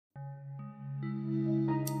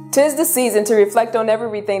'Tis the season to reflect on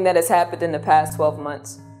everything that has happened in the past 12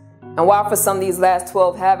 months. And while for some these last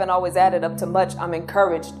 12 haven't always added up to much, I'm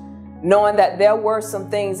encouraged, knowing that there were some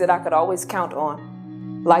things that I could always count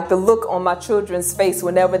on. Like the look on my children's face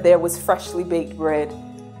whenever there was freshly baked bread.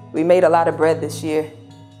 We made a lot of bread this year.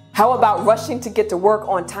 How about rushing to get to work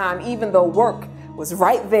on time, even though work was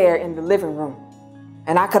right there in the living room?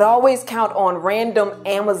 And I could always count on random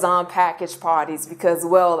Amazon package parties because,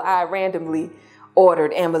 well, I randomly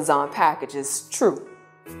ordered Amazon packages. True.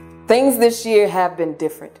 Things this year have been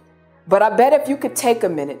different. But I bet if you could take a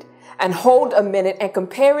minute and hold a minute and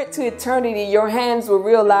compare it to eternity, your hands will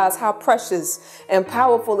realize how precious and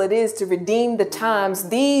powerful it is to redeem the times.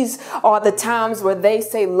 These are the times where they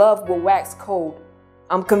say love will wax cold.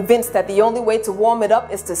 I'm convinced that the only way to warm it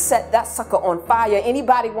up is to set that sucker on fire.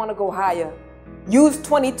 Anybody want to go higher? Use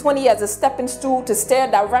 2020 as a stepping stool to stare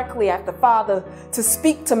directly at the Father, to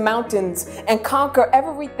speak to mountains and conquer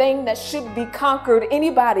everything that should be conquered.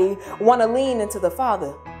 Anybody want to lean into the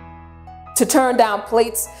Father? To turn down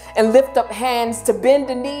plates and lift up hands, to bend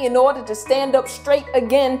a knee in order to stand up straight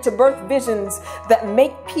again, to birth visions that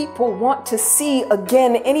make people want to see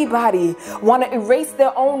again. Anybody want to erase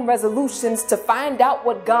their own resolutions to find out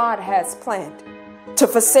what God has planned? To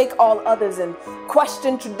forsake all others and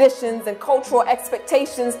question traditions and cultural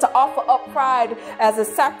expectations, to offer up pride as a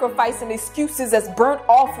sacrifice and excuses as burnt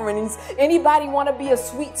offerings. Anybody want to be a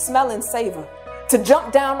sweet smelling savor? To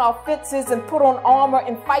jump down off fences and put on armor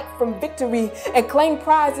and fight from victory and claim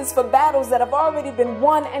prizes for battles that have already been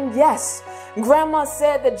won. And yes, Grandma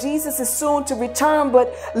said that Jesus is soon to return,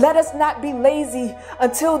 but let us not be lazy.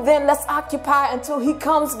 Until then, let's occupy until he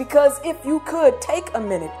comes, because if you could take a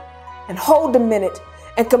minute and hold a minute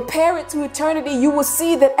and compare it to eternity, you will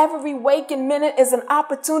see that every waking minute is an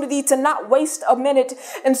opportunity to not waste a minute.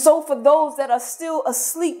 And so for those that are still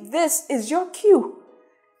asleep, this is your cue.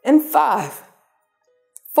 In 5,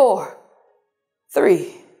 4,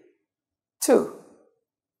 3, 2,